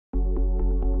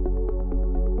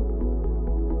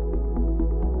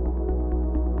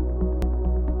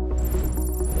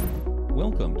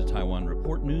Welcome to Taiwan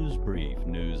Report News Brief,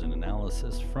 news and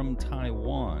analysis from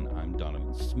Taiwan. I'm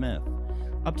Donovan Smith.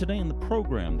 Up today in the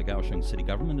program, the Kaohsiung City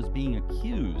Govt is being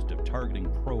accused of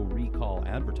targeting pro-recall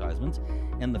advertisements,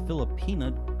 and the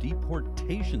Filipina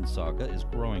deportation saga is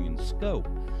growing in scope.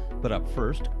 But up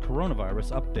first,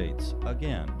 coronavirus updates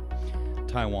again.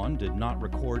 Taiwan did not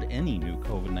record any new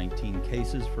COVID-19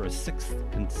 cases for a sixth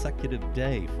consecutive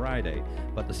day Friday,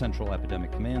 but the Central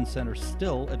Epidemic Command Center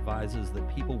still advises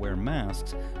that people wear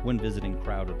masks when visiting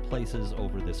crowded places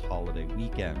over this holiday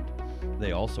weekend.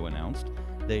 They also announced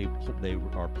they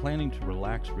are planning to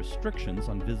relax restrictions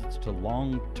on visits to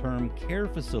long-term care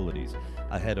facilities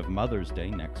ahead of Mother's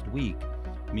Day next week.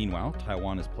 Meanwhile,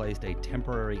 Taiwan has placed a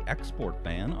temporary export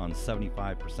ban on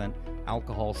 75%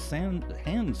 alcohol hand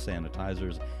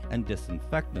sanitizers and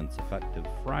disinfectants effective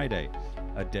Friday,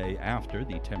 a day after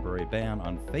the temporary ban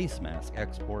on face mask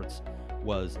exports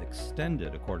was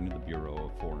extended, according to the Bureau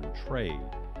of Foreign Trade.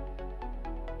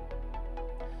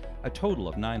 A total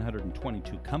of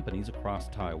 922 companies across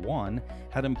Taiwan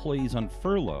had employees on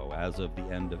furlough as of the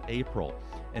end of April,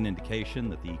 an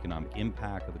indication that the economic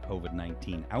impact of the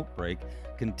COVID-19 outbreak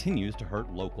continues to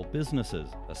hurt local businesses,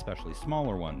 especially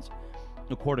smaller ones.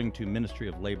 According to Ministry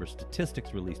of Labor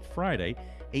statistics released Friday,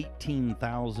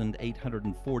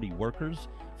 18,840 workers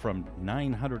from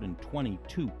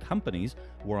 922 companies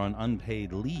were on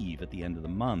unpaid leave at the end of the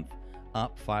month,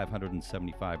 up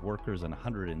 575 workers and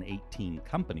 118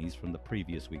 companies from the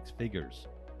previous week's figures.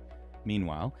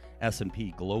 Meanwhile,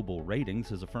 S&P Global Ratings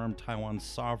has affirmed Taiwan's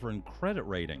sovereign credit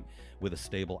rating, with a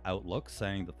stable outlook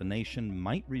saying that the nation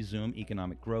might resume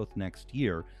economic growth next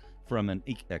year from an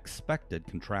expected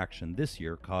contraction this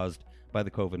year caused by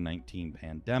the COVID-19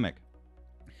 pandemic.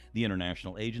 The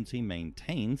international agency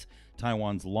maintains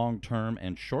Taiwan's long-term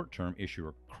and short-term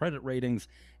issuer credit ratings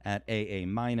at AA-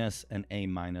 and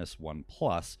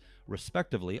A-1+,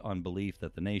 respectively, on belief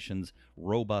that the nation's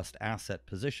robust asset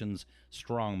positions,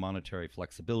 strong monetary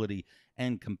flexibility,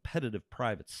 and competitive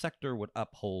private sector would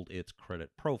uphold its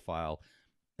credit profile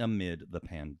amid the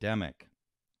pandemic.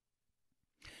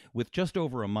 With just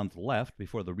over a month left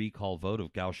before the recall vote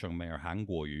of Kaohsiung Mayor Han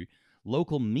Kuo-yu,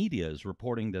 local media is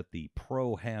reporting that the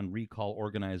pro-Han recall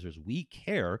organizers We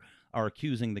Care are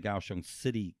accusing the Kaohsiung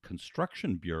City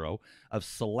Construction Bureau of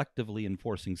selectively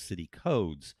enforcing city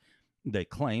codes. They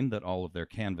claim that all of their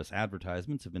canvas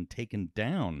advertisements have been taken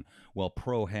down, while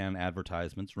pro-Han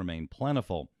advertisements remain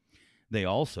plentiful. They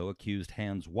also accused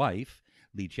Han's wife,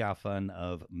 Li Jiafen,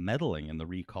 of meddling in the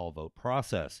recall vote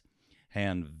process.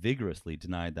 Han vigorously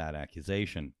denied that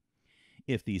accusation.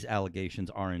 If these allegations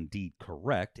are indeed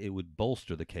correct, it would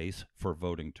bolster the case for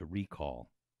voting to recall.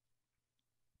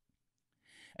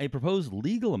 A proposed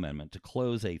legal amendment to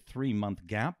close a 3-month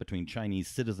gap between Chinese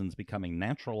citizens becoming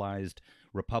naturalized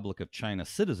Republic of China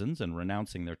citizens and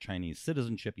renouncing their Chinese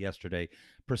citizenship yesterday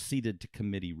proceeded to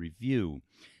committee review.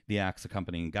 The Act's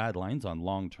accompanying guidelines on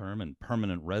long-term and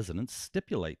permanent residence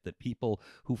stipulate that people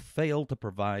who fail to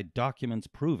provide documents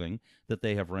proving that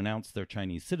they have renounced their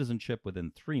Chinese citizenship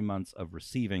within 3 months of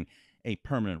receiving a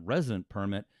permanent resident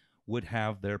permit would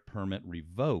have their permit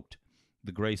revoked.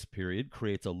 The grace period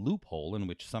creates a loophole in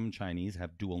which some Chinese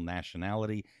have dual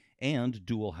nationality and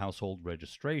dual household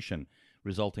registration,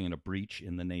 resulting in a breach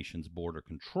in the nation's border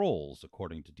controls,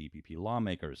 according to DPP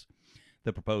lawmakers.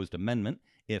 The proposed amendment,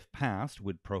 if passed,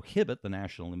 would prohibit the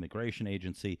National Immigration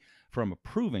Agency from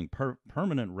approving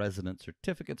permanent resident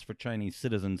certificates for Chinese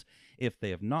citizens if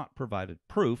they have not provided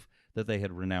proof that they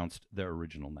had renounced their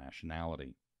original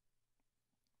nationality.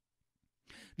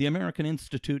 The American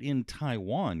Institute in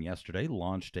Taiwan yesterday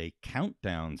launched a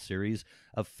countdown series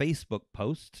of Facebook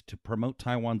posts to promote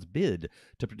Taiwan's bid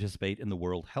to participate in the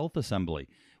World Health Assembly,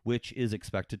 which is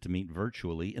expected to meet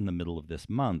virtually in the middle of this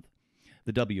month.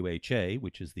 The WHA,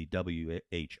 which is the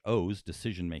WHO's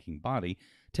decision-making body,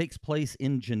 takes place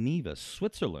in Geneva,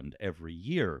 Switzerland, every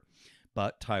year.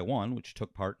 But Taiwan, which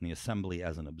took part in the assembly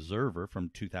as an observer from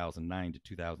 2009 to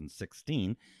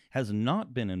 2016, has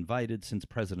not been invited since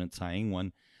President Tsai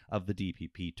Ing-wen of the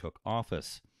DPP took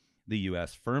office. The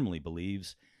U.S. firmly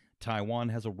believes Taiwan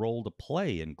has a role to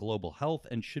play in global health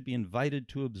and should be invited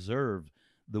to observe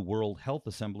the World Health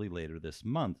Assembly later this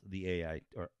month, the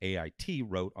AIT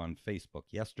wrote on Facebook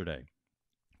yesterday.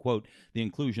 Quote, the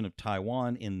inclusion of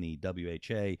Taiwan in the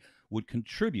WHA would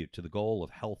contribute to the goal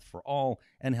of health for all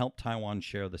and help Taiwan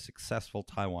share the successful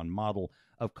Taiwan model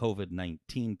of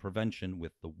COVID-19 prevention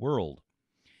with the world.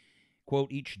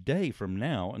 Quote, each day from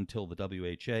now until the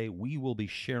WHA, we will be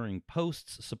sharing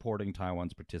posts supporting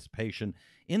Taiwan's participation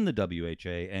in the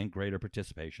WHA and greater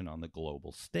participation on the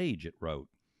global stage, it wrote.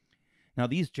 Now,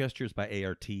 these gestures by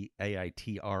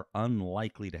AIT are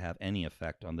unlikely to have any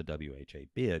effect on the WHA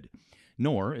bid,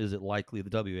 nor is it likely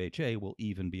the WHA will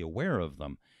even be aware of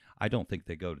them. I don't think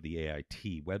they go to the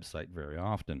AIT website very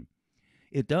often.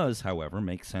 It does, however,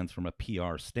 make sense from a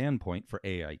PR standpoint for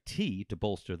AIT to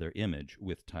bolster their image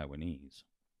with Taiwanese.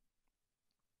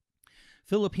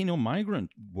 Filipino migrant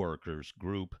workers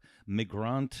group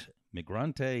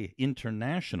Migrante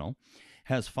International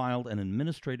has filed an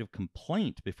administrative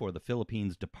complaint before the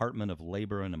Philippines Department of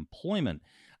Labor and Employment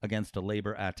against a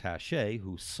labor attaché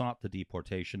who sought the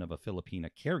deportation of a Filipina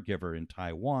caregiver in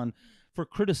Taiwan for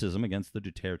criticism against the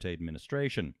Duterte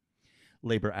administration.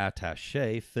 Labor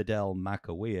attaché Fidel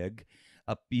Macawig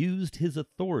abused his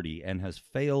authority and has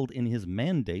failed in his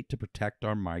mandate to protect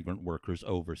our migrant workers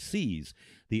overseas,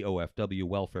 the OFW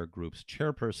Welfare Group's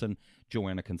chairperson,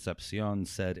 Joanna Concepcion,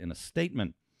 said in a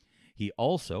statement. He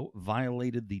also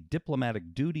violated the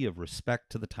diplomatic duty of respect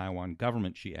to the Taiwan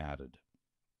government, she added.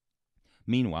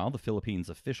 Meanwhile, the Philippines'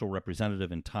 official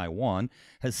representative in Taiwan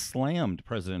has slammed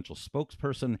presidential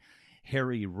spokesperson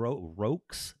Harry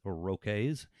Roque's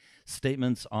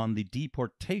statements on the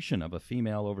deportation of a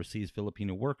female overseas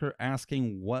Filipino worker,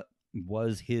 asking what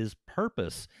was his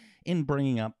purpose in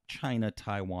bringing up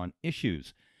China-Taiwan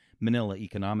issues. Manila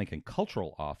Economic and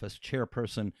Cultural Office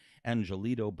chairperson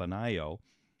Angelito Banayo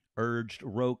urged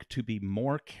Roque to be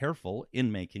more careful in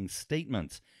making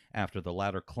statements after the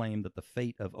latter claimed that the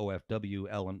fate of OFW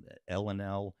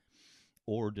LNL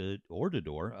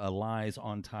Ordador lies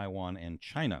on Taiwan and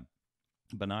China.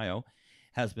 Banayo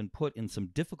has been put in some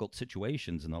difficult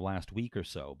situations in the last week or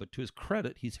so, but to his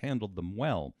credit, he's handled them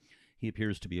well. He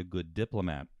appears to be a good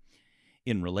diplomat.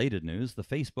 In related news, the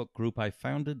Facebook group I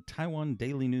founded, Taiwan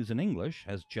Daily News in English,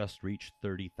 has just reached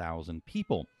 30,000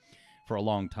 people. For a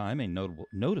long time, a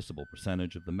noticeable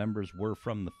percentage of the members were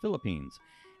from the Philippines,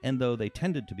 and though they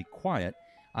tended to be quiet,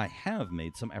 I have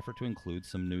made some effort to include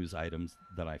some news items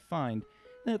that I find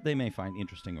that they may find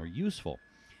interesting or useful.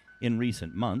 In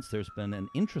recent months, there's been an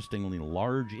interestingly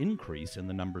large increase in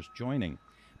the numbers joining,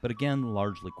 but again,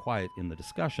 largely quiet in the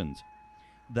discussions.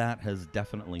 That has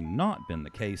definitely not been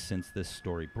the case since this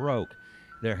story broke.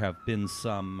 There have been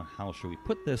some, how shall we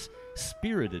put this,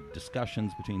 spirited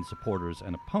discussions between supporters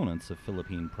and opponents of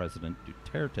Philippine President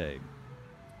Duterte.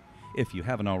 If you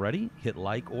haven't already, hit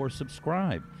like or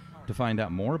subscribe. To find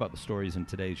out more about the stories in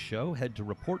today's show, head to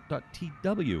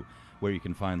report.tw, where you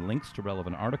can find links to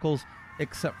relevant articles,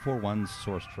 except for ones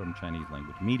sourced from Chinese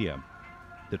language media.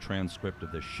 The transcript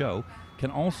of this show can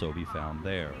also be found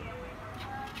there.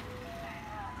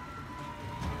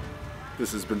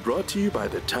 This has been brought to you by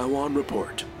the Taiwan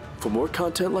Report. For more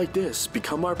content like this,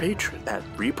 become our patron at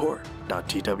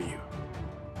report.tw.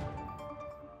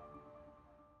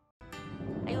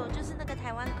 哎呦，就是那个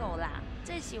台湾狗啦，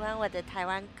最喜欢我的台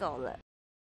湾狗了。